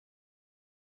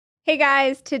Hey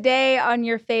guys, today on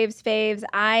your faves,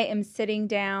 I am sitting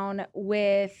down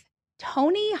with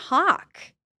Tony Hawk,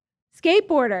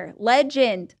 skateboarder,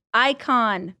 legend,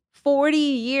 icon,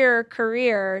 40-year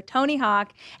career, Tony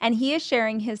Hawk, and he is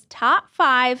sharing his top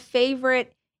 5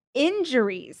 favorite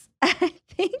injuries. I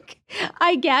think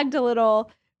I gagged a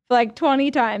little like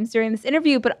 20 times during this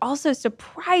interview, but also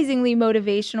surprisingly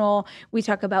motivational. We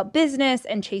talk about business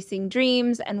and chasing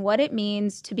dreams and what it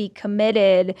means to be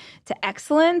committed to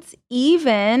excellence,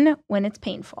 even when it's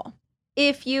painful.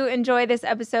 If you enjoy this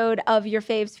episode of Your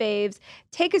Faves,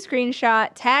 take a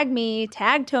screenshot, tag me,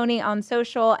 tag Tony on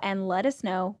social, and let us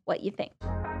know what you think.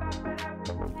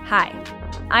 Hi,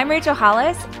 I'm Rachel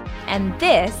Hollis, and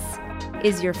this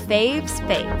is Your Faves.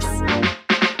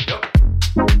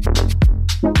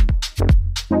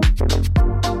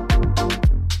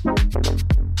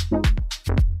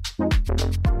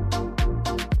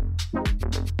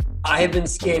 I have been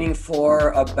skating for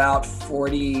about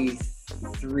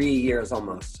 43 years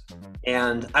almost.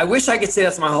 And I wish I could say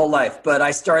that's my whole life, but I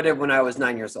started when I was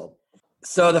 9 years old.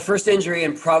 So the first injury,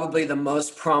 and probably the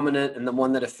most prominent and the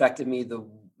one that affected me the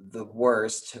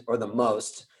worst or the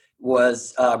most,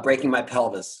 was breaking my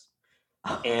pelvis.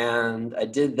 And I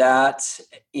did that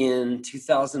in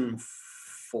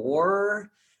 2004.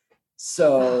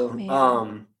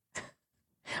 So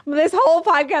this whole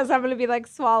podcast I'm going to be like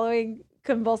swallowing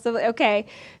convulsively. Okay.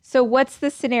 So what's the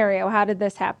scenario? How did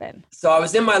this happen? So I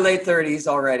was in my late 30s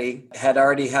already, had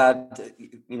a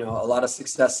lot of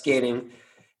success skating.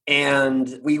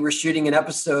 And we were shooting an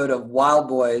episode of Wild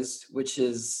Boys, which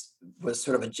was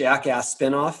sort of a Jackass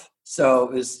spinoff. So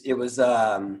it was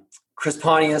Chris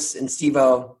Pontius and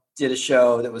Steve-O did a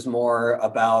show that was more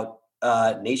about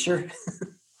nature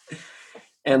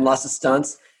and lots of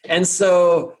stunts. And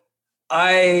so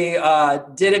I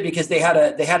did it because they had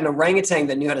an orangutan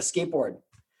that knew how to skateboard,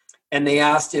 and they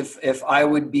asked if I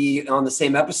would be on the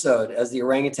same episode as the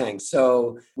orangutan.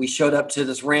 So we showed up to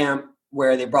this ramp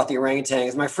where they brought the orangutan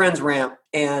as my friend's ramp,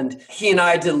 and he and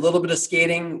I did a little bit of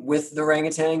skating with the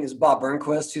orangutan. It was Bob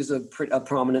Burnquist, who's a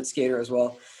prominent skater as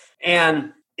well,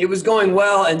 and it was going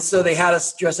well. And so they had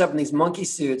us dress up in these monkey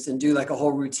suits and do like a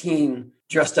whole routine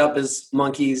dressed up as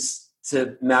monkeys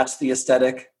to match the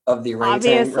aesthetic of the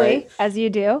orangutan. Obviously, right? As you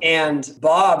do. And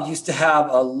Bob used to have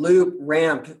a loop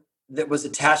ramp that was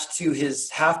attached to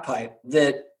his half pipe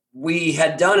that we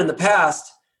had done in the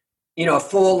past, a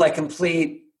full, like,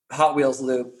 complete Hot Wheels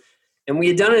loop. And we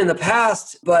had done it in the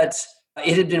past, but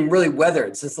it had been really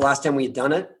weathered since the last time we had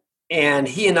done it. And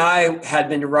he and I had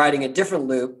been riding a different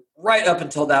loop right up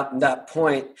until that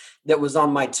point that was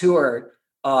on my tour,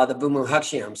 the Boom Boom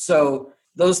Haksham. So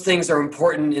those things are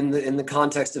important in the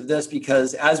context of this,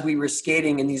 because as we were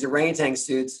skating in these orangutan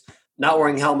suits, not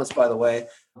wearing helmets, by the way,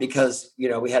 because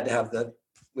we had to have the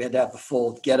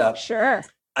full getup. Sure.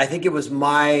 I think it was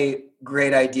my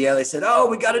great idea. They said, "Oh,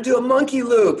 we got to do a monkey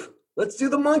loop. Let's do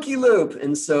the monkey loop."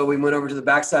 And so we went over to the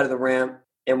backside of the ramp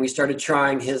and we started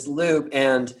trying his loop.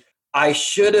 And I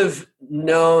should have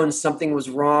known something was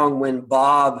wrong when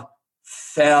Bob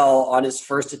fell on his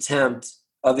first attempt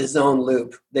of his own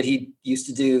loop that he used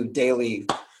to do daily,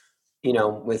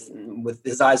 with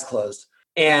his eyes closed.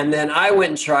 And then I went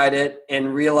and tried it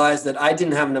and realized that I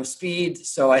didn't have enough speed.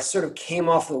 So I sort of came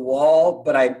off the wall,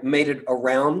 but I made it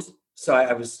around. So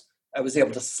I was able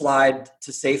to slide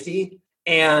to safety.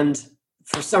 And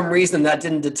for some reason that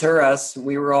didn't deter us.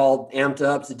 We were all amped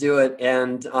up to do it.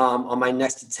 And on my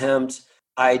next attempt,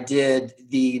 I did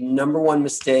the number one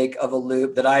mistake of a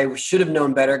loop that I should have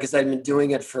known better, because I'd been doing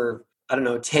it for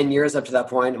 10 years up to that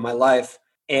point in my life.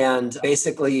 And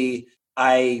basically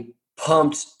I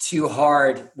pumped too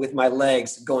hard with my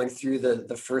legs going through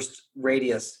the first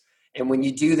radius. And when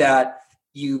you do that,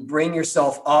 you bring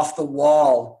yourself off the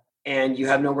wall and you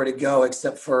have nowhere to go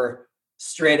except for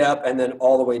straight up and then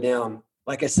all the way down.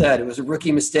 Like I said, it was a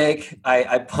rookie mistake.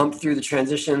 I pumped through the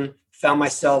transition, found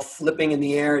myself flipping in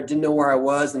the air, didn't know where I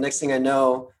was. The next thing I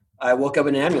know, I woke up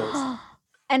in an ambulance.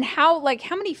 And how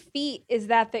many feet is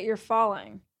that you're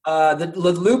falling? The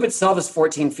loop itself is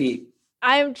 14 feet.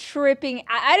 I'm tripping.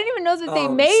 I didn't even know that they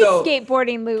made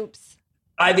skateboarding loops.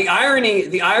 The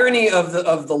irony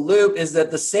of the loop is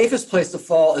that the safest place to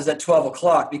fall is at 12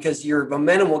 o'clock, because your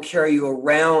momentum will carry you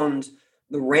around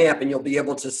the ramp and you'll be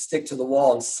able to stick to the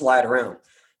wall and slide around.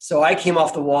 So I came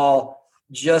off the wall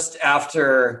just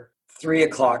after 3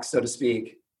 o'clock, so to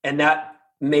speak. And that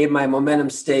made my momentum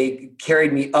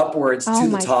carried me upwards to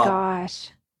the top. Oh my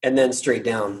gosh. And then straight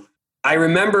down. I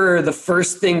remember the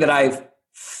first thing that I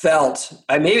felt,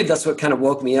 maybe that's what kind of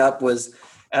woke me up, was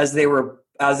as they were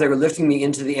lifting me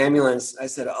into the ambulance, I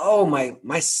said, "Oh,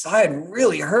 my side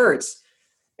really hurts."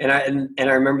 And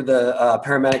I remember the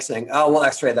paramedic saying, "Oh, we'll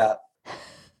X-ray that."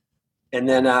 And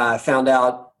then I found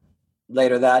out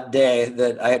later that day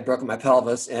that I had broken my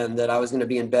pelvis and that I was going to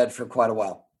be in bed for quite a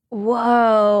while.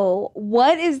 Whoa.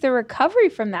 What is the recovery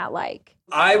from that like?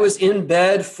 I was in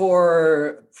bed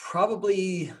for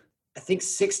probably, I think,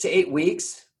 6 to 8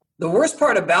 weeks. The worst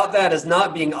part about that is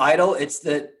not being idle. It's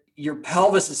that your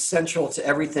pelvis is central to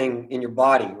everything in your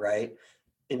body, right?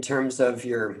 In terms of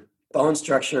your bone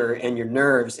structure and your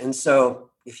nerves. And so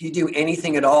if you do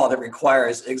anything at all that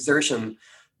requires exertion,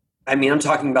 I mean, I'm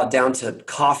talking about down to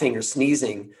coughing or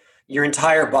sneezing, your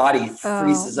entire body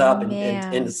freezes up and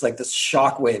it's like this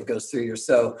shock wave goes through you.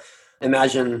 So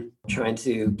imagine trying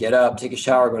to get up, take a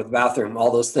shower, go to the bathroom.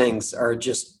 All those things are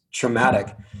just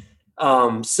traumatic.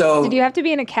 So did you have to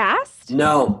be in a cast?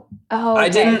 No. Oh, okay. I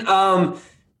didn't.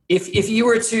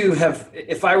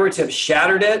 If I were to have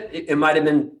shattered it, it might have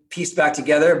been pieced back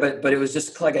together, but it was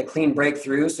just like a clean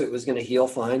breakthrough, so it was going to heal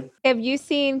fine. Have you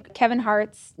seen Kevin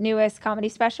Hart's newest comedy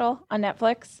special on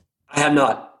Netflix? I have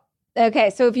not. Okay,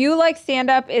 so if you like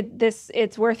stand-up,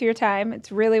 it's worth your time.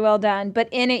 It's really well done. But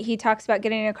in it, he talks about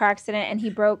getting in a car accident and he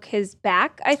broke his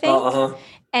back, I think. Uh-huh.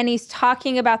 And he's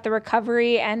talking about the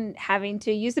recovery and having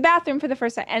to use the bathroom for the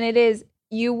first time. And it is,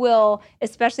 you will,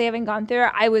 especially having gone through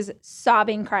it, I was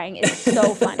sobbing, crying. It's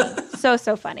so funny.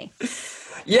 So funny.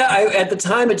 Yeah, at the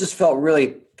time, it just felt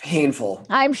really painful.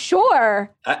 I'm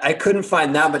sure. I couldn't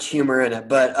find that much humor in it.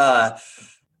 But,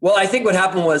 well, I think what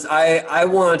happened was I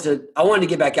wanted to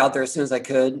get back out there as soon as I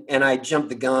could. And I jumped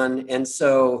the gun. And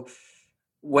so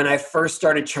when I first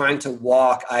started trying to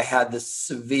walk, I had this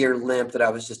severe limp that I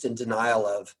was just in denial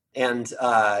of. And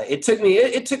it took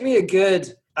me a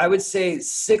good, I would say,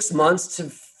 6 months to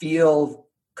feel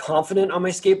confident on my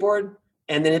skateboard.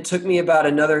 And then it took me about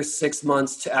another 6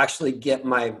 months to actually get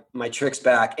my tricks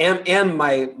back and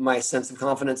my sense of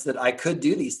confidence that I could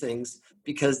do these things,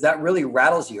 because that really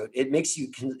rattles you. It makes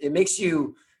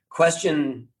you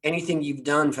question anything you've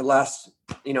done for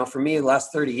for me, the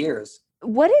last 30 years.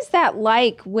 What is that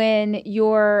like when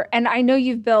and I know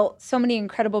you've built so many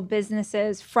incredible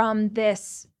businesses from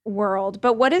this world,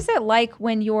 but what is it like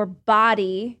when your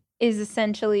body is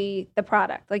essentially the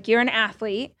product? Like, you're an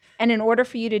athlete, and in order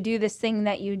for you to do this thing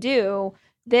that you do,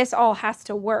 this all has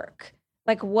to work.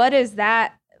 Like, what is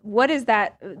that?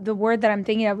 The word that I'm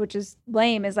thinking of, which is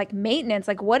lame, is like maintenance.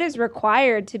 Like, what is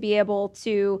required to be able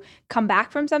to come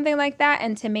back from something like that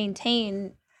and to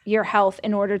maintain your health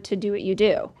in order to do what you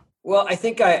do? Well, I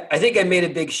think I made a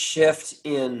big shift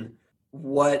in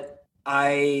what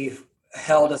I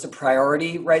held as a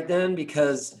priority right then,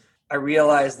 because I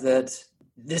realized that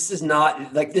this is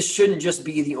not like, this shouldn't just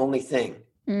be the only thing.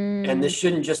 And this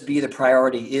shouldn't just be the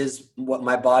priority, is what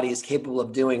my body is capable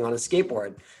of doing on a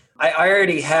skateboard. I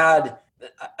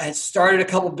had started a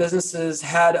couple businesses,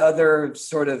 had other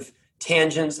sort of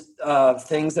tangents of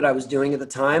things that I was doing at the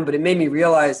time, but it made me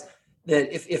realize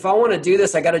that if I want to do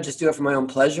this, I got to just do it for my own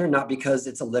pleasure, not because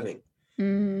it's a living.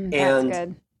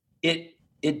 That's good.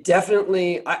 It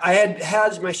definitely, I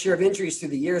had my share of injuries through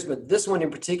the years, but this one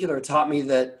in particular taught me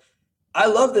that I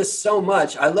love this so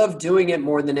much. I love doing it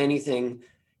more than anything,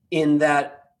 in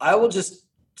that I will just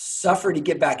suffer to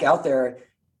get back out there,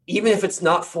 even if it's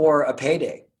not for a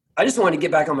payday. I just wanted to get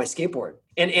back on my skateboard.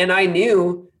 And I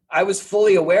knew, I was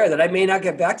fully aware that I may not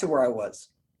get back to where I was.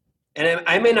 And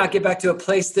I may not get back to a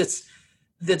place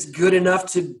that's good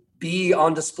enough to be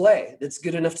on display, that's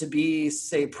good enough to be,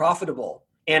 say, profitable.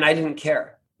 And I didn't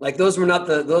care. Like, those were not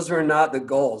the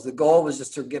goals. The goal was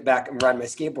just to get back and ride my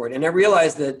skateboard. And I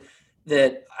realized that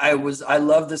I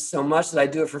love this so much that I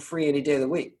do it for free any day of the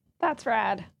week. That's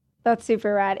rad. That's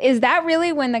super rad. Is that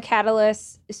really when the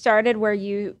catalyst started, where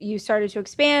you started to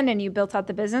expand and you built out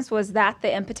the business? Was that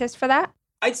the impetus for that?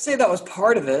 I'd say that was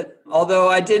part of it, although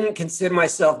I didn't consider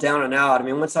myself down and out. I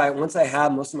mean, once I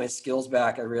had most of my skills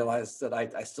back, I realized that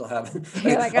I still have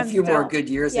a few more good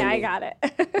years in me. I got it.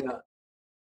 Yeah.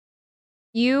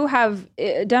 You have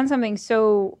done something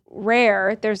so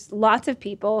rare. There's lots of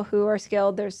people who are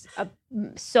skilled. There's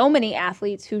so many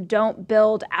athletes who don't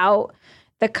build out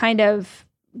the kind of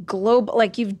global,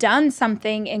 like, you've done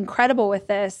something incredible with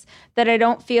this that I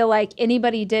don't feel like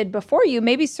anybody did before you.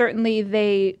 Maybe certainly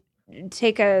they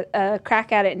take a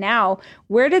crack at it now.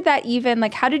 Where did that even,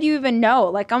 like, how did you even know,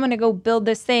 like, I'm going to go build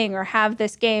this thing or have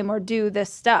this game or do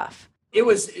this stuff? It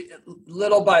was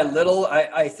little by little.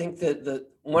 I think that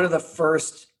one of the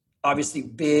first, obviously,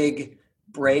 big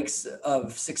breaks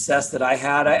of success that I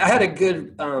had a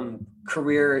good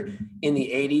career in the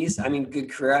 80s. I mean, good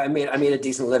career. I made a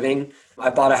decent living. I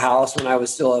bought a house when I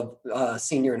was still a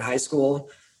senior in high school.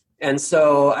 And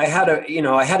so I had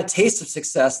a taste of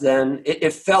success then.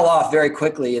 It fell off very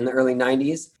quickly in the early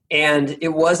 90s. And it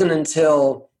wasn't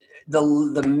until the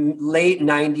late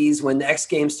 90s when the X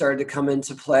Games started to come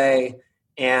into play,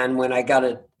 and when I got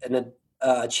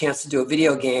a chance to do a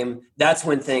video game, that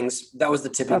was the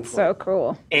tipping point. That's so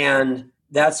cool. And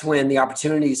that's when the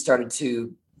opportunities started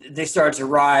to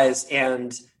rise.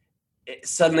 And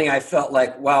suddenly I felt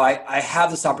like, wow, I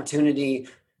have this opportunity,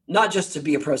 not just to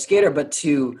be a pro skater, but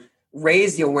to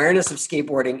raise the awareness of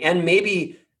skateboarding and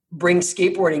maybe bring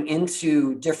skateboarding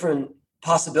into different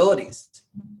possibilities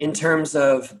in terms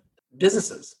of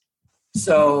businesses.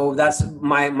 So that's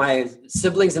my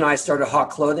siblings and I started Hawk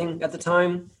Clothing at the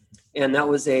time. And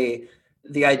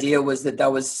the idea was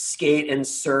that was skate and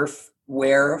surf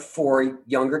wear for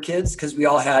younger kids, because we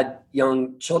all had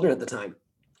young children at the time.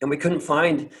 And we couldn't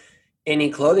find any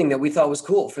clothing that we thought was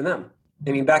cool for them.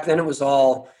 I mean, back then it was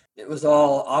all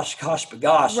Oshkosh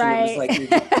bagosh. Right. And it was like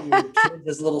your kids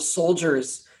as little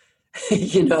soldiers,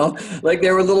 like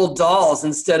they were little dolls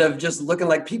instead of just looking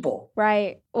like people.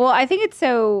 Right. Well, I think it's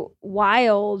so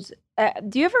wild.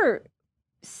 Do you ever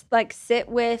sit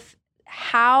with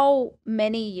how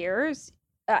many years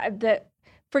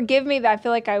forgive me that I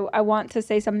feel like I want to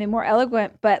say something more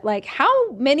eloquent, but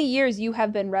how many years you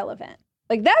have been relevant?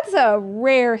 That's a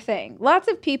rare thing. Lots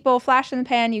of people flash in the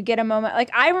pan, you get a moment.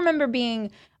 I remember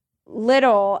being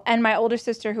little, and my older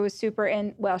sister, who was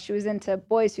she was into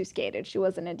boys who skated. She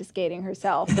wasn't into skating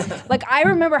herself. I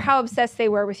remember how obsessed they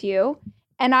were with you.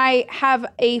 And I have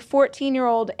a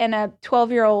 14-year-old and a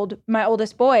 12-year-old, my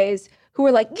oldest boys, who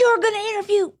were like, "You're going to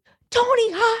interview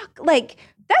Tony Hawk."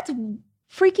 That's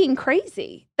freaking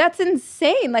crazy. That's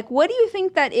insane. What do you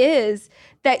think that is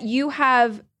that you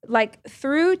have,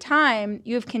 through time,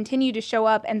 you've continued to show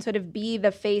up and sort of be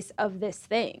the face of this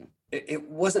thing? It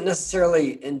wasn't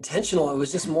necessarily intentional. It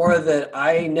was just more that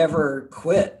I never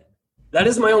quit. That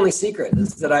is my only secret,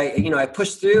 is that I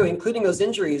pushed through, including those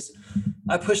injuries.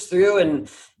 I pushed through,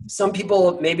 and some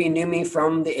people maybe knew me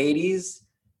from the 80s,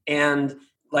 and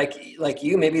like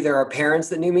you, maybe there are parents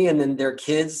that knew me, and then their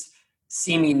kids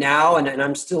see me now, and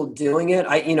I'm still doing it.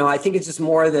 I think it's just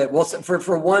more that, well,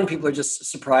 for one, people are just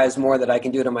surprised more that I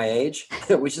can do it at my age,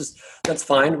 that's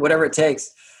fine, whatever it takes.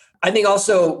 I think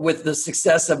also with the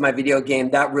success of my video game,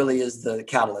 that really is the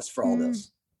catalyst for all this.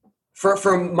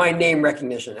 For my name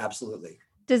recognition, absolutely.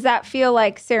 Does that feel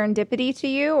like serendipity to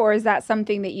you, or is that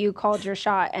something that you called your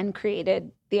shot and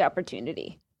created the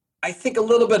opportunity? I think a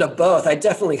little bit of both. I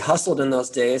definitely hustled in those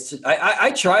days.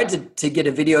 I tried to get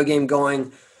a video game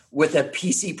going with a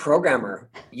PC programmer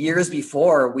years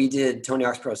before we did Tony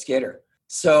Hawk's Pro Skater.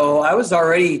 So I was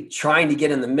already trying to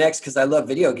get in the mix because I love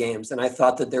video games, and I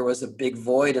thought that there was a big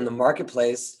void in the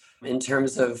marketplace in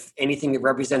terms of anything that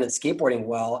represented skateboarding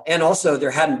well. And also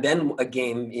there hadn't been a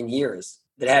game in years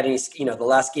that had any, the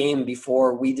last game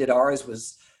before we did ours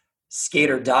was Skate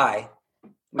or Die,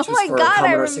 which was for God, Commodore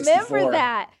I remember 64.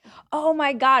 that. Oh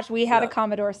my gosh, we had a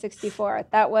Commodore 64.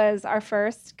 That was our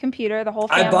first computer, the whole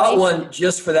family. I bought one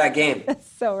just for that game.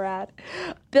 That's so rad.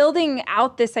 Building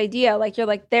out this idea,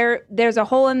 you're there's a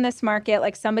hole in this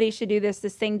market, somebody should do this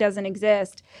thing doesn't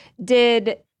exist.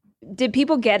 Did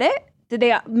people get it? Did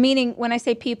they, meaning when I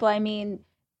say people, I mean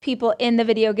people in the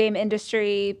video game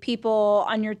industry, people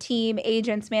on your team,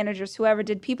 agents, managers, whoever,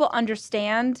 did people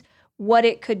understand what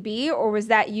it could be, or was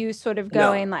that you sort of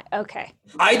going okay?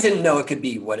 I didn't know it could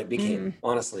be what it became,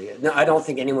 honestly. No, I don't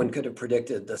think anyone could have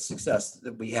predicted the success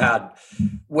that we had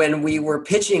when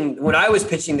I was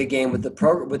pitching the game with the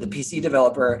PC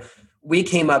developer. We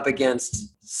came up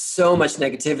against so much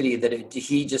negativity that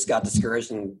he just got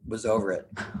discouraged and was over it,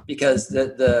 because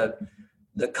the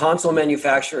console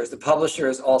manufacturers, the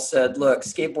publishers all said, look,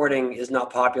 skateboarding is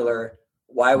not popular.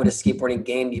 Why would a skateboarding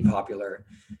game be popular?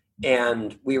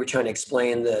 And we were trying to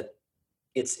explain that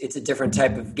it's a different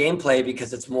type of gameplay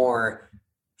because it's more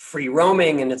free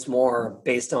roaming and it's more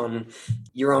based on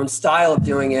your own style of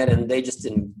doing it. And they just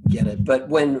didn't get it. But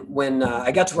when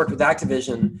I got to work with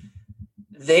Activision,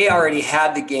 they already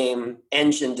had the game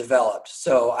engine developed.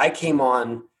 So I came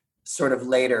on sort of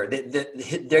later.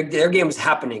 Their game was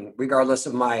happening regardless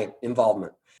of my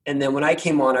involvement. And then when I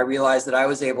came on, I realized that I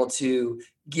was able to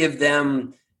give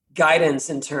them guidance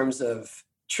in terms of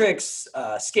tricks,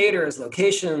 skaters,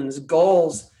 locations,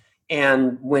 goals.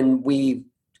 And when we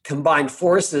combined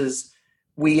forces,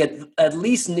 we at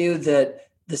least knew that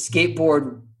the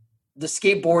skateboarders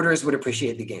would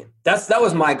appreciate the game. That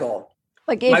was my goal.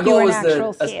 If you were an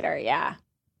actual skater, yeah.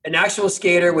 An actual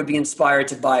skater would be inspired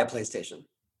to buy a PlayStation.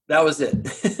 That was it.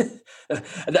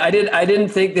 I didn't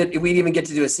think that we'd even get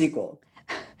to do a sequel.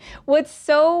 What's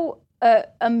so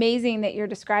amazing that you're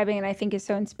describing, and I think is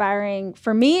so inspiring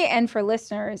for me and for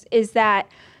listeners, is that,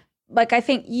 like, I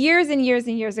think years and years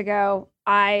and years ago,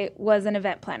 I was an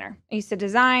event planner. I used to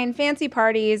design fancy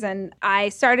parties, and I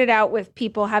started out with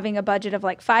people having a budget of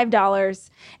like $5.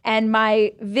 And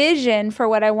my vision for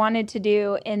what I wanted to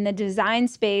do in the design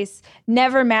space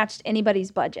never matched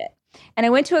anybody's budget. And I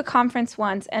went to a conference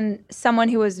once, and someone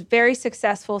who was very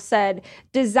successful said,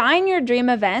 design your dream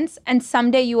events, and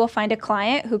someday you will find a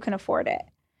client who can afford it.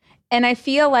 And I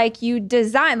feel like you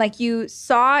design, like you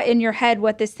saw in your head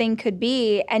what this thing could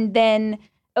be. And then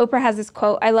Oprah has this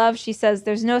quote I love. She says,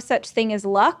 there's no such thing as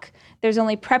luck. There's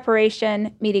only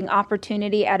preparation meeting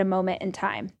opportunity at a moment in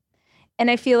time. And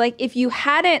I feel like if you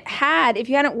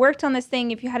hadn't worked on this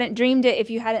thing, if you hadn't dreamed it, if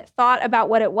you hadn't thought about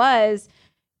what it was,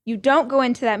 you don't go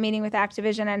into that meeting with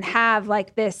Activision and have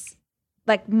like this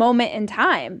like moment in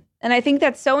time. And I think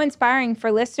that's so inspiring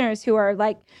for listeners who are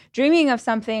like dreaming of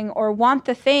something or want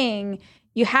the thing.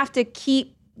 You have to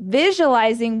keep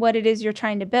visualizing what it is you're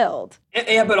trying to build.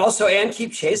 Yeah, but also, and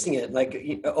keep chasing it.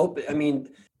 Like, I mean,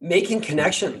 making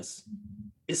connections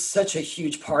is such a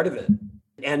huge part of it.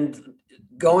 And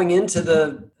going into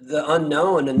the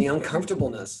unknown and the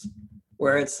uncomfortableness,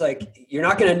 where it's like, you're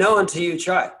not going to know until you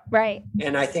try. Right.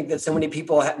 And I think that so many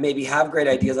people maybe have great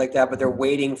ideas like that, but they're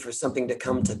waiting for something to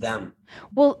come to them.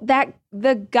 Well,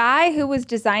 the guy who was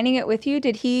designing it with you,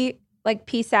 did he like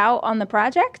peace out on the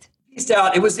project? Peaced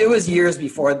out. It was years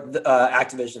before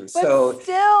Activision. But so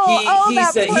still, he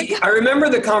said, I remember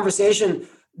the conversation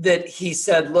that he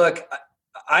said, look,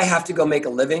 I have to go make a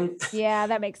living. Yeah,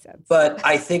 that makes sense. But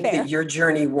I think Fair. that your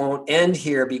journey won't end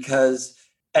here, because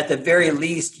at the very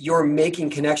least, you're making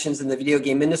connections in the video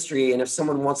game industry. And if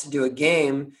someone wants to do a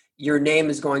game, your name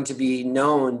is going to be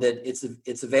known that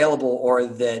it's available or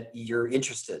that you're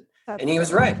interested. And he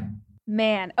was right.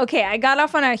 Man. Okay. I got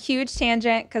off on a huge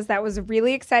tangent because that was a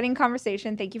really exciting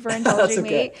conversation. Thank you for indulging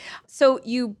me. So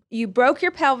you broke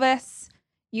your pelvis.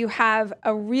 You have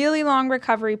a really long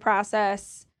recovery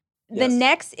process. Yes. The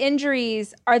next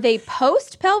injuries, are they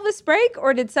post pelvis break,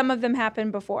 or did some of them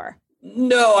happen before?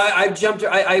 No, I jumped.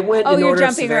 I went in order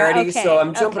of severity, okay. So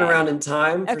I'm jumping around in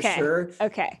time for sure.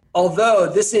 Okay. Although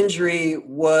this injury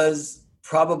was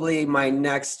probably my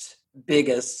next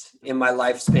biggest in my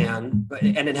lifespan,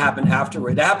 and it happened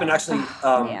afterward. It happened actually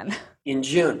in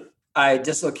June. I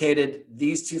dislocated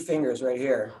these two fingers right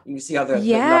here. You can see how the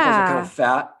knuckles are kind of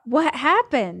fat. What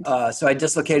happened? So I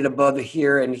dislocated above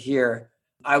here and here.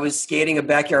 I was skating a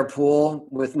backyard pool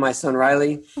with my son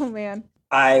Riley. Oh man.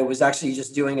 I was actually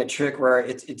just doing a trick where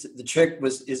the trick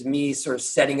is me sort of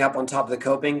setting up on top of the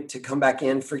coping to come back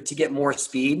in to get more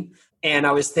speed. And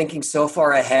I was thinking so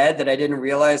far ahead that I didn't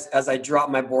realize as I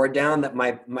dropped my board down that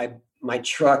my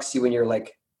truck, see when you're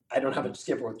like, I don't have a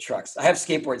skateboard with trucks. I have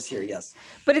skateboards here, yes.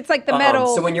 But it's like the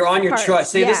metal. So when you're on your truck,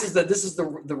 say this is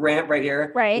the ramp right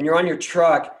here. Right. When you're on your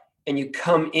truck and you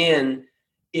come in,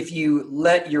 if you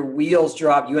let your wheels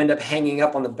drop, you end up hanging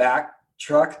up on the back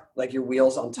truck, like your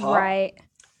wheels on top. Right.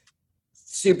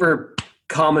 Super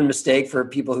common mistake for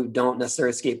people who don't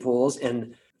necessarily skate pools.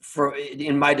 And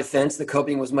in my defense, the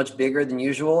coping was much bigger than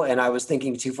usual, and I was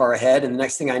thinking too far ahead. And the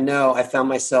next thing I know, I found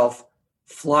myself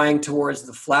flying towards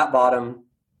the flat bottom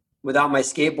without my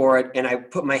skateboard, and I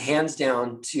put my hands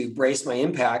down to brace my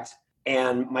impact,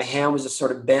 and my hand was just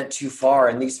sort of bent too far,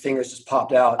 and these fingers just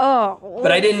popped out. Oh,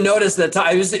 but I didn't notice that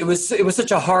it was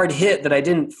such a hard hit that I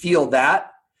didn't feel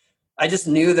that. I just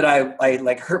knew that I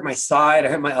like hurt my side, I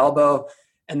hurt my elbow.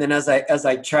 And then as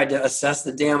I tried to assess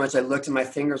the damage, I looked and my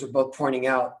fingers were both pointing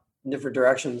out in different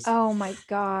directions. Oh my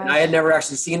God. And I had never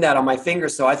actually seen that on my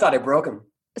fingers, so I thought I broke them.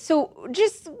 So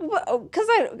just, because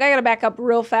I got to back up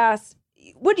real fast.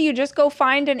 What, do you just go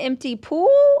find an empty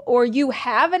pool, or you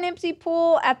have an empty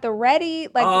pool at the ready?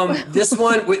 Like this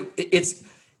one, it's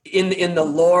in the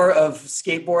lore of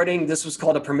skateboarding, this was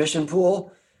called a permission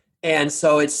pool. And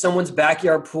so it's someone's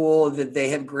backyard pool that they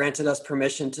have granted us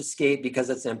permission to skate because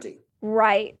it's empty.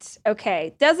 Right.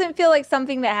 Okay. Doesn't feel like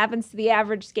something that happens to the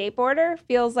average skateboarder.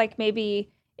 Feels like maybe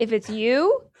if it's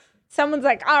you, someone's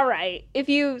like, all right, if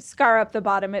you scar up the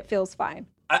bottom, it feels fine.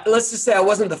 Let's just say I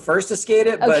wasn't the first to skate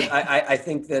it, but Okay. I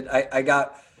think that I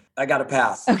got a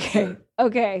pass. Okay. Sure.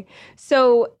 Okay.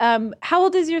 So how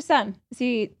old is your son? Is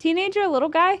he a teenager, a little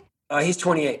guy? He's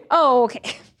 28. Oh,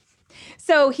 okay.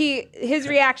 So his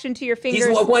reaction to your fingers.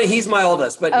 He's my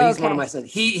oldest, but he's okay. one of my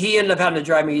sons. He ended up having to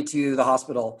drive me to the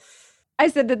hospital. I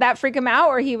said, did that freak him out?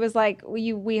 Or he was like,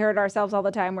 we hurt ourselves all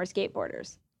the time. We're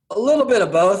skateboarders. A little bit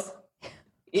of both.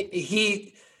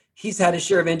 He's had his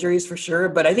share of injuries for sure,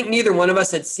 but I think neither one of us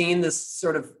had seen this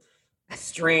sort of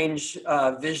strange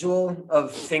visual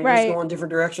of fingers Right. going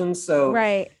different directions. So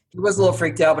Right. He was a little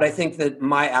freaked out, but I think that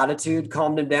my attitude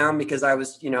calmed him down because I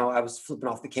was, I was flipping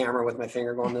off the camera with my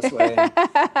finger going this way.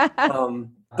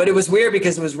 But it was weird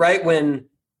because it was right when,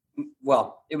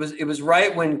 it was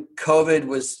right when COVID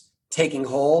was taking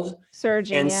hold.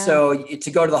 Surging, and yeah. so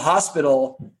to go to the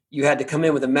hospital, you had to come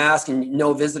in with a mask and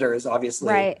no visitors,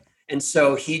 obviously. Right. And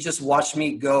so he just watched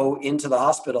me go into the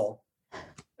hospital.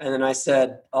 And then I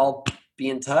said, I'll be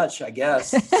in touch, I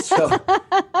guess. So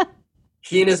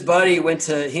he and his buddy went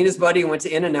to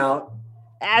In-N-Out.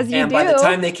 As you and do. By the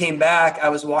time they came back, I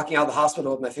was walking out of the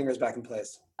hospital with my fingers back in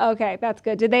place. Okay, that's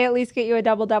good. Did they at least get you a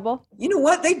double-double? You know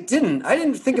what? They didn't. I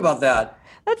didn't think about that.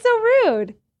 That's so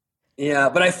rude. Yeah,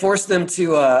 but I forced them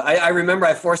to, I remember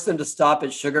I forced them to stop at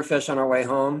Sugarfish on our way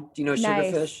home. Do you know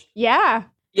Nice. Sugarfish? Yeah.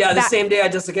 Yeah, the same day I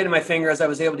dislocated my fingers, I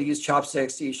was able to use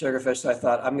chopsticks to eat Sugarfish, so I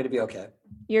thought, I'm going to be okay.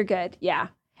 You're good, yeah.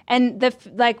 And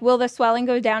will the swelling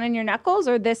go down in your knuckles,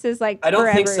 or this is like I don't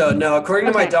forever? think so, no.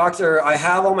 According to my doctor, I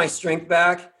have all my strength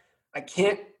back. I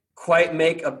can't quite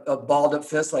make a balled up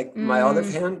fist like my other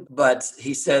hand, but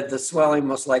he said the swelling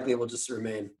most likely will just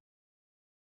remain.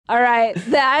 All right,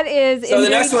 that is So the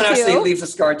next one 2. actually leaves a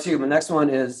scar too. The next one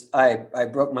is I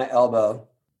broke my elbow,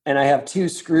 and I have 2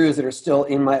 screws that are still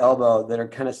in my elbow that are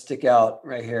kind of stick out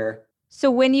right here.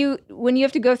 So when you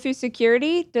have to go through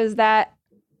security,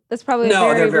 that's probably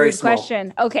they're very rude small.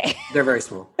 Question. Okay. They're very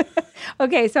small.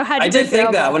 Okay, so how did I you did think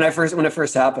elbow? that when it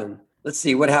first happened. Let's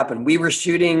see what happened. We were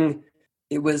shooting.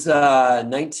 It was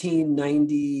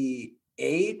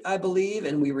 1998, I believe,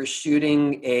 and we were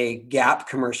shooting a Gap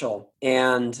commercial.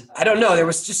 And I don't know, there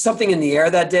was just something in the air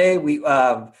that day. We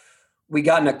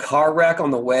got in a car wreck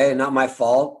on the way, not my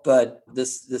fault, but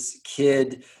this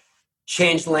kid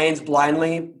changed lanes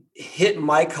blindly, hit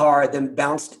my car, then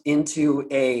bounced into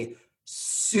a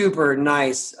super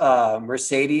nice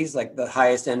Mercedes, like the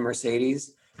highest end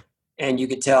Mercedes. And you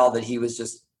could tell that he was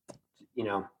just,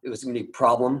 it was going to be a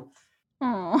problem.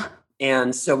 Oh.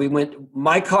 And so we went,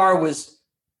 my car was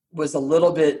a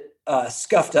little bit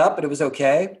scuffed up, but it was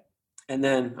okay. And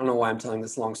then, I don't know why I'm telling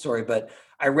this long story, but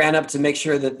I ran up to make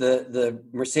sure that the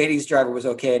Mercedes driver was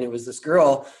okay. And it was this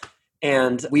girl.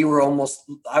 And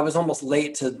I was almost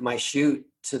late to my shoot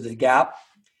to the Gap.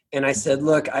 And I said,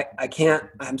 look,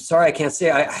 I'm sorry, I can't stay.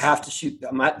 I have to shoot.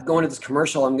 I'm not going to this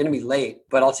commercial. I'm going to be late,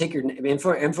 but I'll take your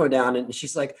info down. And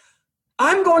she's like,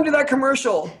 I'm going to that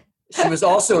commercial. She was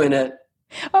also in it.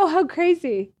 Oh, how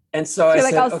crazy. And so I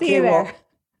said, I'll see you there. Well,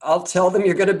 I'll tell them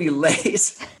you're going to be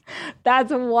late.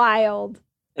 That's wild.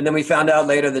 And then we found out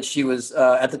later that she was,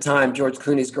 at the time, George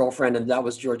Clooney's girlfriend, and that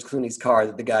was George Clooney's car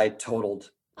that the guy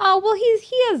totaled. Oh, well, he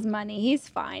has money. He's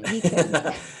fine. He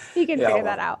can figure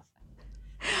that out.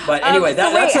 But anyway,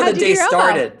 that's how the day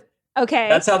started. Okay.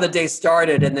 That's how the day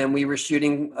started. And then we were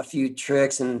shooting a few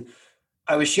tricks, and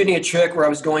I was shooting a trick where I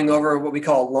was going over what we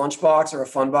call a launch box or a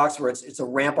fun box, where it's a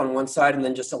ramp on one side and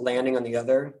then just a landing on the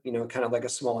other, kind of like a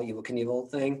small Evel Knievel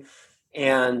thing.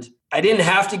 And I didn't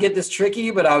have to get this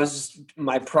tricky, but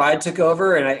my pride took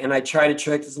over, and I tried a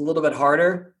trick that's a little bit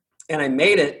harder, and I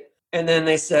made it. And then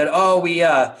they said, oh, we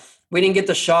didn't get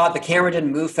the shot. The camera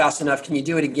didn't move fast enough. Can you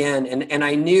do it again? And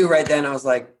I knew right then, I was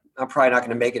like, I'm probably not going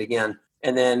to make it again.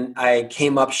 And then I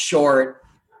came up short.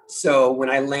 So when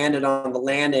I landed on the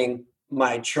landing,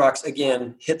 my trucks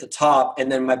again hit the top, and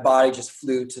then my body just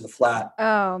flew to the flat.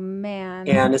 Oh man.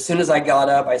 And as soon as I got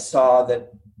up, I saw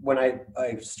that when I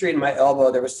straightened my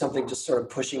elbow, there was something just sort of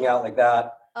pushing out like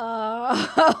that.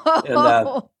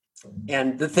 Oh.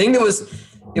 And the thing it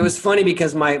was funny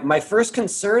because my first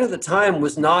concern at the time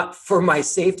was not for my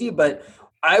safety, but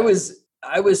I was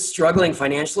struggling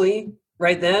financially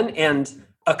right then. And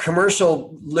a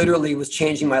commercial literally was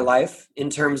changing my life in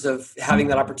terms of having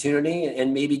that opportunity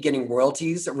and maybe getting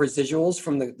royalties or residuals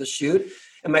from the shoot.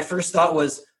 And my first thought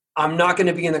was, I'm not going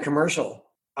to be in the commercial.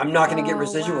 I'm not going to get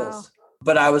residuals. Wow.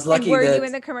 But I was lucky. And were you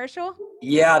in the commercial?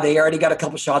 Yeah, they already got a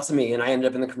couple shots of me, and I ended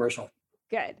up in the commercial.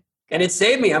 Good. And it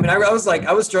saved me. I mean, I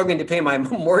was struggling to pay my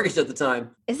mortgage at the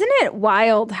time. Isn't it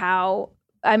wild how,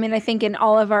 I mean, I think in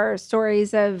all of our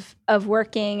stories of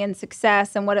working and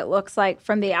success and what it looks like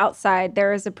from the outside,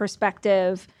 there is a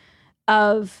perspective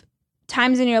of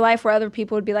times in your life where other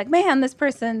people would be like, man, this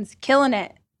person's killing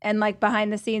it. And like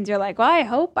behind the scenes, you're like, well, I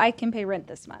hope I can pay rent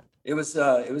this month. It was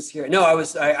scary. No,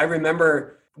 I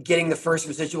remember getting the first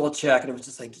residual check, and it was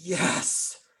just like,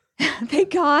 yes.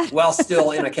 Thank God. While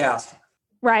still in a cast.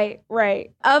 Right.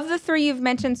 Of the 3 you've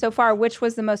mentioned so far, which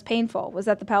was the most painful? Was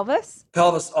that the pelvis?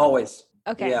 Pelvis, always.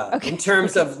 Okay. Yeah. Okay. In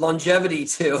terms of longevity,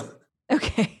 too.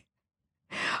 Okay.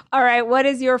 All right. What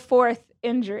is your 4th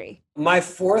injury? My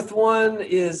 4th one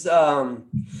is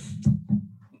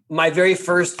my very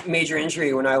first major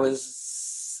injury when I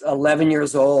was 11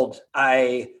 years old,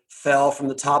 I fell from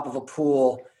the top of a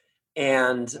pool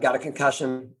and got a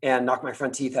concussion and knocked my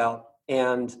front teeth out.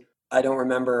 And I don't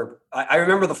remember. I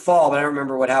remember the fall, but I don't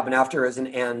remember what happened afterwards.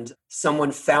 And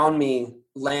someone found me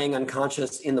laying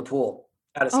unconscious in the pool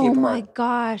at a Oh skate my park.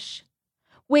 gosh.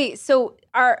 Wait, so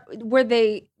were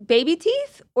they baby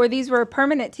teeth or these were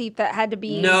permanent teeth that had to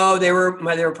be? No, they were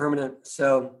permanent.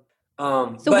 So,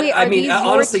 So but wait, I are mean, these your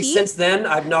honestly, since teeth? then,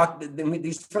 I've knocked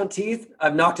these front teeth.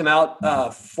 I've knocked them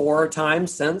out 4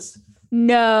 times since.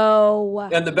 No.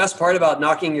 And the best part about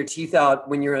knocking your teeth out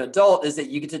when you're an adult is that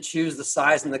you get to choose the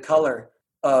size and the color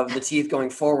of the teeth going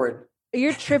forward.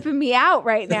 You're tripping me out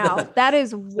right now. That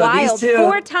is So these wild. two,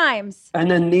 4 times. and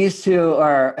then these two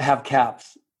have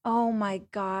caps. Oh my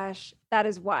gosh. That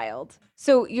is wild.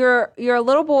 So you're a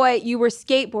little boy. You were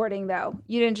skateboarding though.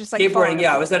 You didn't just like fall in Skateboarding, a yeah.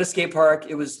 I pool. was at a skate park.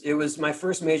 It was my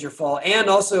first major fall, and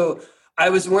also I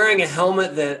was wearing a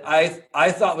helmet that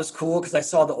I thought was cool because I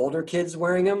saw the older kids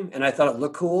wearing them, and I thought it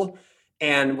looked cool.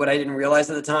 And what I didn't realize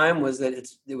at the time was that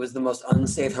it was the most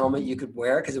unsafe helmet you could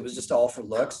wear because it was just all for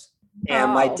looks.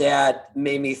 And my Oh. dad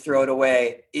made me throw it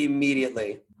away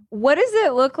immediately. What does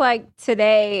it look like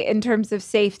today in terms of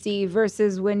safety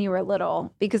versus when you were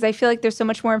little? Because I feel like there's so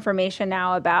much more information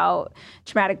now about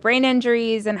traumatic brain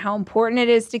injuries and how important it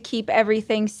is to keep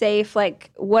everything safe.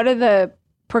 Like, what are the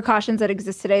precautions that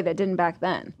exist today that didn't back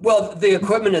then? Well, the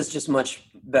equipment is just much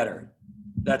better.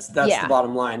 That's the Yeah.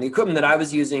 bottom line. The equipment that I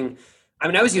was using, I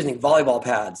mean, I was using volleyball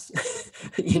pads,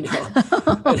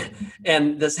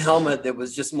 and this helmet that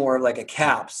was just more like a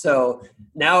cap. So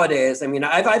nowadays, I mean,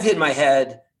 I've hit my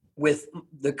head with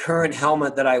the current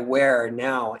helmet that I wear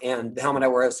now, and the helmet I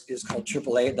wear is called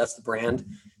 888. That's the brand,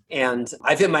 and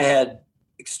I've hit my head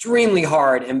extremely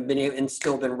hard and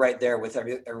still been right there with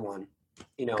everyone.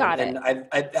 Got And it.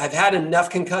 I've had enough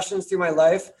concussions through my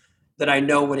life that I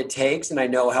know what it takes and I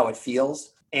know how it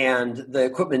feels. And the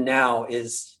equipment now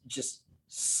is just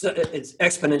it's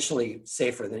exponentially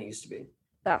safer than it used to be.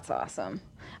 That's awesome.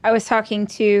 I was talking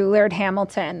to Laird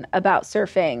Hamilton about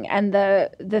surfing and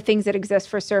the things that exist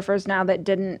for surfers now that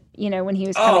didn't, when he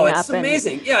was Oh, coming it's up. And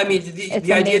amazing. Yeah, I mean, it's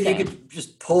the idea that you amazing. could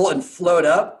just pull and float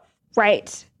up.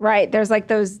 Right, right. There's like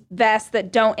those vests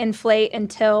that don't inflate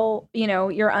until,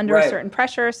 you're under a Right. certain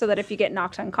pressure so that if you get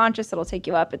knocked unconscious, it'll take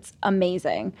you up. It's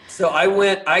amazing. So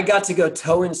I got to go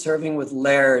tow-in surfing with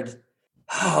Laird.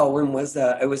 Oh, when was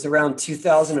that? It was around Stop.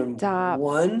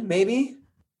 2001, maybe?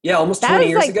 Yeah, almost That 20 is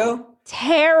years like ago.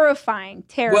 terrifying, Well,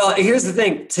 terrifying. here's the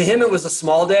thing. To him, it was a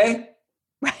small day.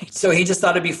 Right. So he just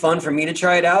thought it'd be fun for me to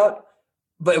try it out.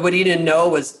 But what he didn't know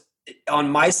was on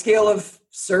my scale of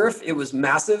surf, it was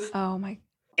massive. Oh my.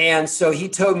 And so he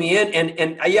towed me in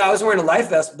and yeah, I was wearing a life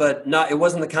vest, but it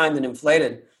wasn't the kind that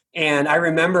inflated. And I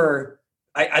remember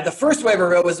the first wave I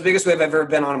rode was the biggest wave I've ever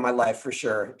been on in my life for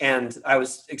sure. And I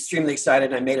was extremely excited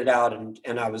and I made it out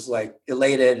and I was like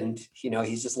elated and,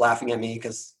 he's just laughing at me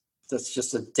because that's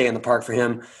just a day in the park for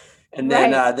him. And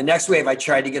then Right. the next wave, I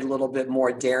tried to get a little bit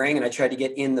more daring, and I tried to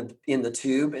get in the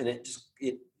tube, and it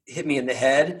hit me in the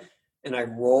head, and I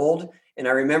rolled. And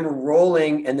I remember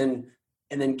rolling, and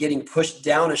then getting pushed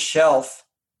down a shelf,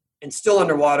 and still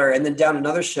underwater, and then down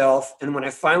another shelf. And when I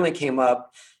finally came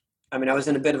up, I mean, I was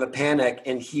in a bit of a panic,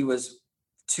 and he was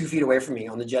 2 feet away from me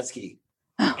on the jet ski,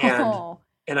 and Oh.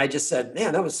 and I just said,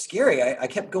 "Man, that was scary." I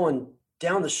kept going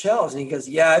down the shelves, and he goes,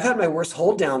 "Yeah, I've had my worst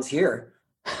hold downs here."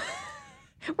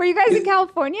 Were you guys in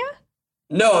California?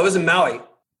 No, it was in Maui.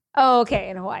 Oh, okay,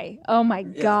 in Hawaii. Oh my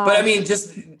Yeah. gosh. But I mean,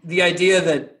 just the idea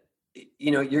that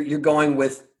you're going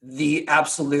with the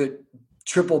absolute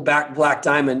triple back black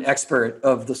diamond expert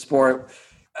of the sport.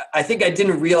 I think I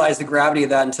didn't realize the gravity of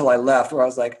that until I left, where I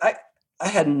was like, I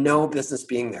had no business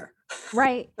being there.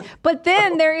 Right. But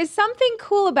then there is something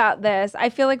cool about this. I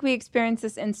feel like we experience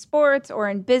this in sports or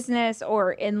in business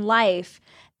or in life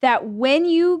that when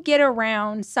you get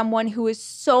around someone who is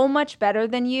so much better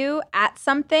than you at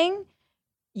something,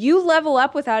 you level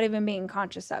up without even being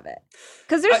conscious of it.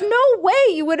 Because there's no way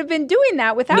you would have been doing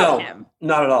that without No, him.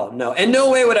 not at all. No, and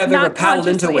no way would I've Not ever paddled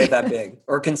into a consciously. wave that big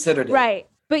or considered it. Right.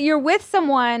 But you're with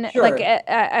someone, Sure. like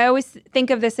I always think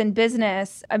of this in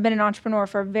business. I've been an entrepreneur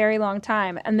for a very long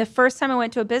time. And the first time I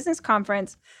went to a business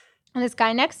conference, and this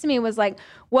guy next to me was like,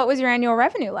 "What was your annual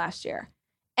revenue last year?"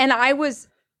 And I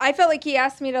felt like he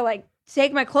asked me to like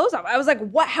take my clothes off. I was like,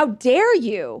 "What? How dare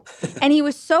you?" And he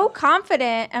was so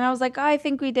confident. And I was like, "Oh, I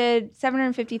think we did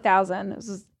 750,000. This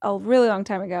was a really long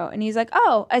time ago." And he's like,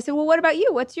 "Oh." I said, "Well, what about you?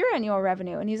 What's your annual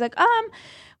revenue?" And he's like,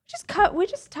 we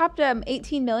just topped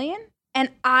 18 million." And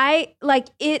I like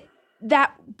it,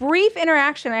 that brief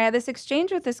interaction, I had this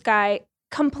exchange with this guy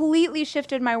completely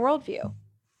shifted my worldview.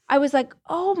 I was like,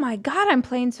 oh my God, I'm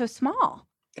playing so small.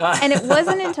 And it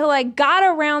wasn't until I got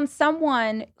around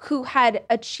someone who had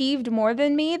achieved more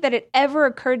than me that it ever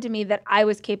occurred to me that I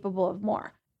was capable of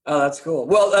more. Oh, that's cool.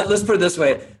 Well, let's put it this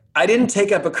way. I didn't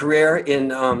take up a career in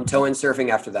toe-in surfing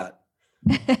after that.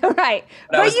 Right.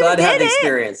 But I was glad to have the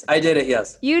experience. I did it,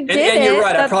 yes. You did and you're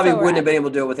right. That's I probably wouldn't have been able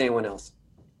to do it with anyone else.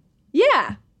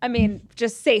 Yeah. I mean,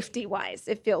 just safety-wise,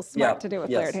 it feels smart to do with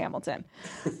Laird Hamilton.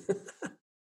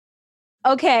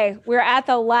 Okay, we're at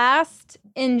the last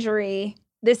injury.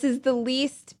 This is the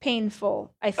least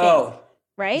painful, I think. Oh,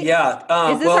 right?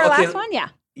 Yeah. Is this our last one? Yeah.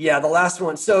 Yeah, the last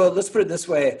one. So let's put it this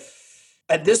way.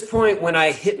 At this point, when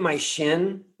I hit my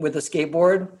shin with a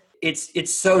skateboard,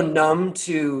 it's so numb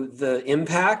to the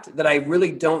impact that I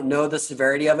really don't know the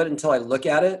severity of it until I look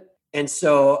at it. And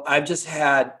so I've just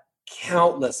had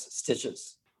countless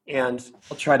stitches. And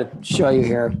I'll try to show you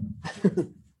here. Oh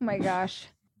my gosh.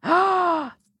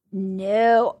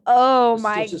 No. Oh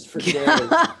my. Stitches for days.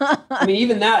 I mean,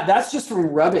 even that's just from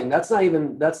rubbing. That's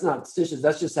not stitches.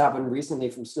 That's just happened recently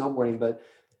from snowboarding.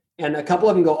 And a couple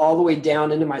of them go all the way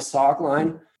down into my sock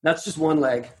line. That's just one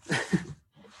leg.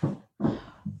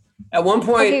 At one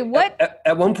point,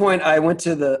 at one point, I went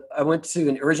to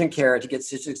an urgent care to get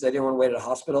stitches because I didn't want to wait at a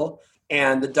hospital.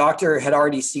 And the doctor had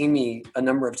already seen me a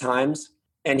number of times.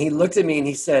 And he looked at me and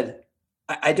he said,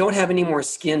 I don't have any more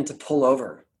skin to pull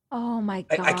over. Oh my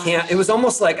God. I can't. It was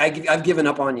almost like I've given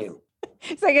up on you.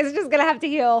 It's like, it's just going to have to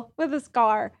heal with a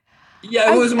scar.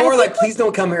 Yeah, it was more like, please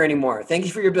don't come here anymore. Thank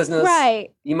you for your business.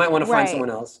 Right. You might want to find someone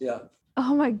else. Yeah.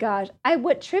 Oh my gosh.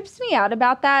 What trips me out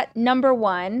about that, number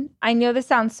one, I know this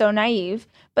sounds so naive,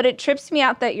 but it trips me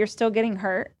out that you're still getting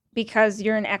hurt because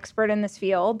you're an expert in this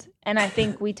field. And I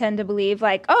think we tend to believe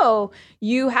like, oh,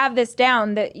 you have this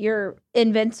down, that you're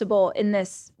invincible in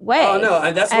this way. Oh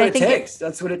no, that's what it takes.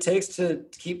 That's what it takes to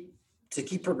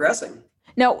keep progressing.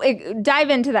 No, dive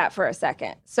into that for a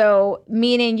second. So,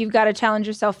 meaning you've got to challenge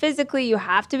yourself physically. You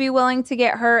have to be willing to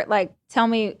get hurt. Like, tell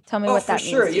me what that means. Oh, for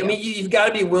sure. I mean, you've got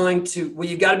to be willing to. Well,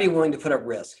 you've got to be willing to put up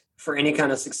risk for any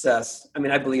kind of success. I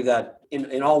mean, I believe that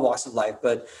in all walks of life,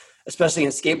 but especially in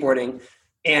skateboarding.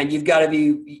 And you've got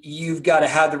to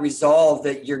have the resolve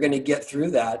that you're going to get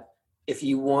through that if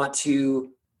you want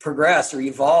to progress or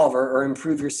evolve or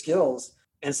improve your skills.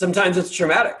 And sometimes it's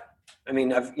traumatic. I mean,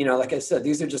 like I said,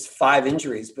 these are just 5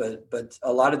 injuries, but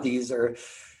a lot of these are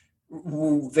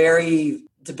very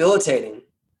debilitating.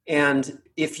 And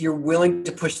if you're willing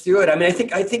to push through it, I mean,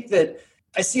 I think that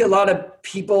I see a lot of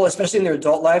people, especially in their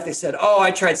adult life, they said, "Oh,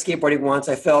 I tried skateboarding once,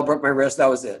 I fell, broke my wrist, that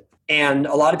was it." And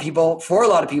for a lot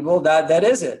of people, that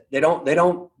is it. They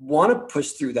don't want to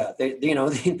push through that. They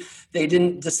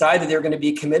didn't decide that they were going to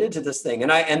be committed to this thing,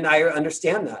 and I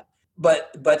understand that.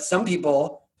 But some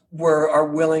people are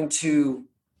willing to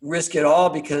risk it all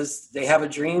because they have a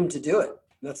dream to do it.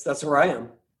 That's where I am.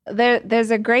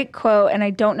 There's a great quote, and I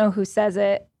don't know who says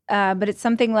it, but it's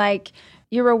something like,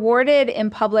 you're rewarded in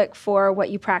public for what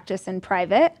you practice in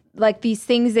private, like these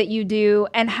things that you do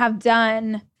and have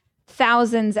done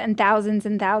thousands and thousands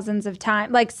and thousands of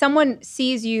times. Like someone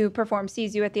sees you perform,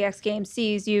 sees you at the X Games,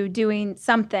 sees you doing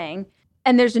something,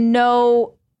 and there's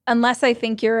no, unless I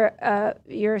think you're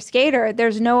a skater,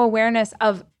 there's no awareness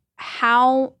of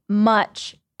how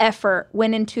much effort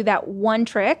went into that one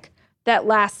trick that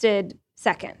lasted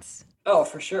seconds. Oh,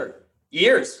 for sure.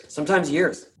 Years, sometimes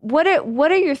years. What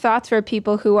are your thoughts for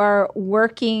people who are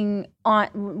working on,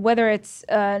 whether it's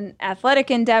an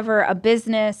athletic endeavor, a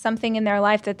business, something in their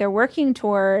life that they're working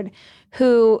toward,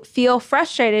 who feel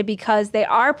frustrated because they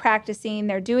are practicing,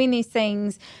 they're doing these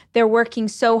things, they're working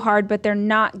so hard, but they're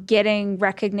not getting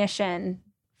recognition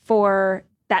for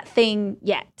that thing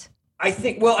yet? I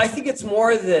think it's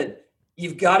more that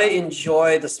you've got to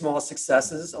enjoy the small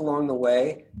successes along the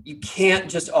way. You can't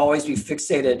just always be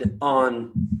fixated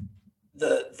on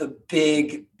the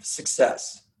big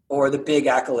success or the big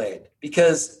accolade,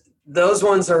 because those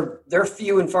ones they're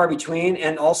few and far between.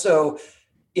 And also,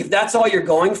 if that's all you're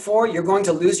going for, you're going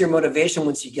to lose your motivation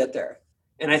once you get there.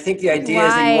 And I think the idea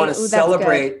is that you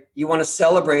want to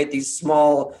celebrate these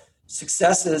small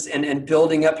successes and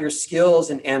building up your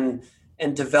skills and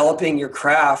developing your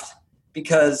craft,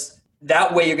 because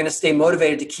that way you're going to stay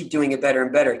motivated to keep doing it better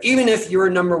and better. Even if you're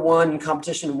number one in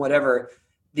competition, whatever,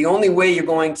 the only way you're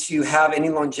going to have any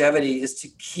longevity is to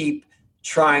keep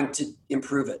trying to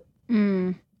improve it.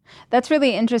 That's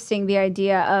really interesting, the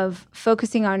idea of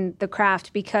focusing on the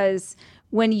craft, because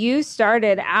when you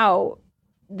started out,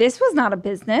 this was not a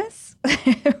business.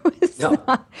 It was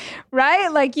not, right?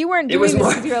 Like you weren't doing this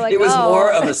because you were like, it was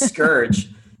more of a scourge.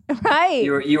 Right.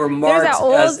 You were There's marked that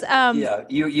old, as yeah.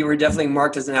 You were definitely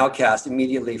marked as an outcast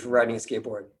immediately for riding a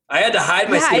skateboard. I had to hide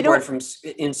my skateboard from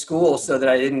in school so that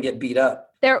I didn't get beat up.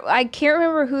 I can't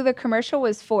remember who the commercial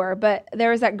was for, but there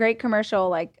was that great commercial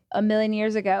like a million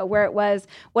years ago where it was,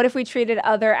 what if we treated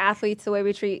other athletes the way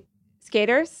we treat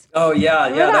skaters? Oh yeah,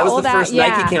 Remember yeah. That was the first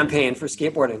Nike yeah. campaign for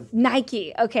skateboarding.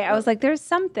 Nike. Okay, I was like, there's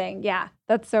something. Yeah,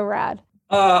 that's so rad.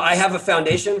 I have a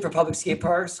foundation for public skate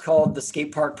parks called the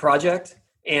Skate Park Project.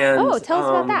 And tell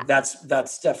us about that.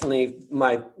 That's definitely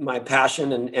my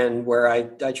passion and where I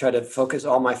try to focus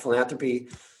all my philanthropy.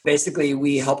 Basically,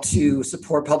 we help to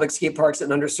support public skate parks in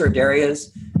underserved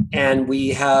areas, and we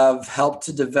have helped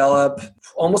to develop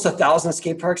almost 1,000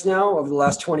 skate parks now over the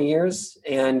last 20 years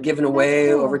and given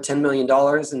away over $10 million.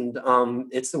 And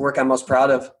it's the work I'm most proud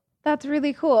of. That's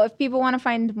really cool. If people want to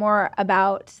find more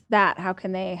about that, how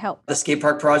can they help?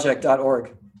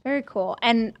 theskateparkproject.org. Very cool.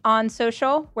 And on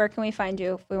social, where can we find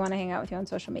you if we want to hang out with you on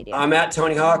social media? I'm at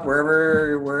Tony Hawk,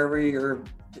 wherever you're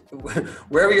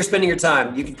spending your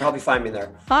time. You can probably find me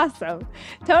there. Awesome.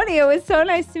 Tony, it was so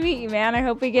nice to meet you, man. I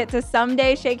hope we get to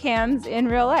someday shake hands in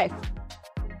real life.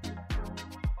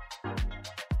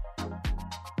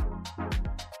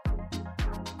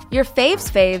 Your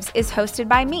Faves is hosted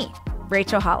by me,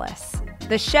 Rachel Hollis.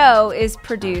 The show is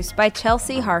produced by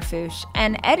Chelsea Harfouche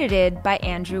and edited by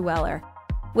Andrew Weller,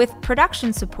 with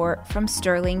production support from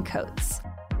Sterling Coates.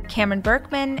 Cameron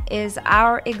Berkman is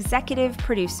our executive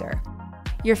producer.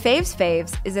 Your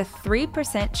Faves is a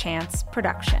 3% chance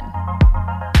production.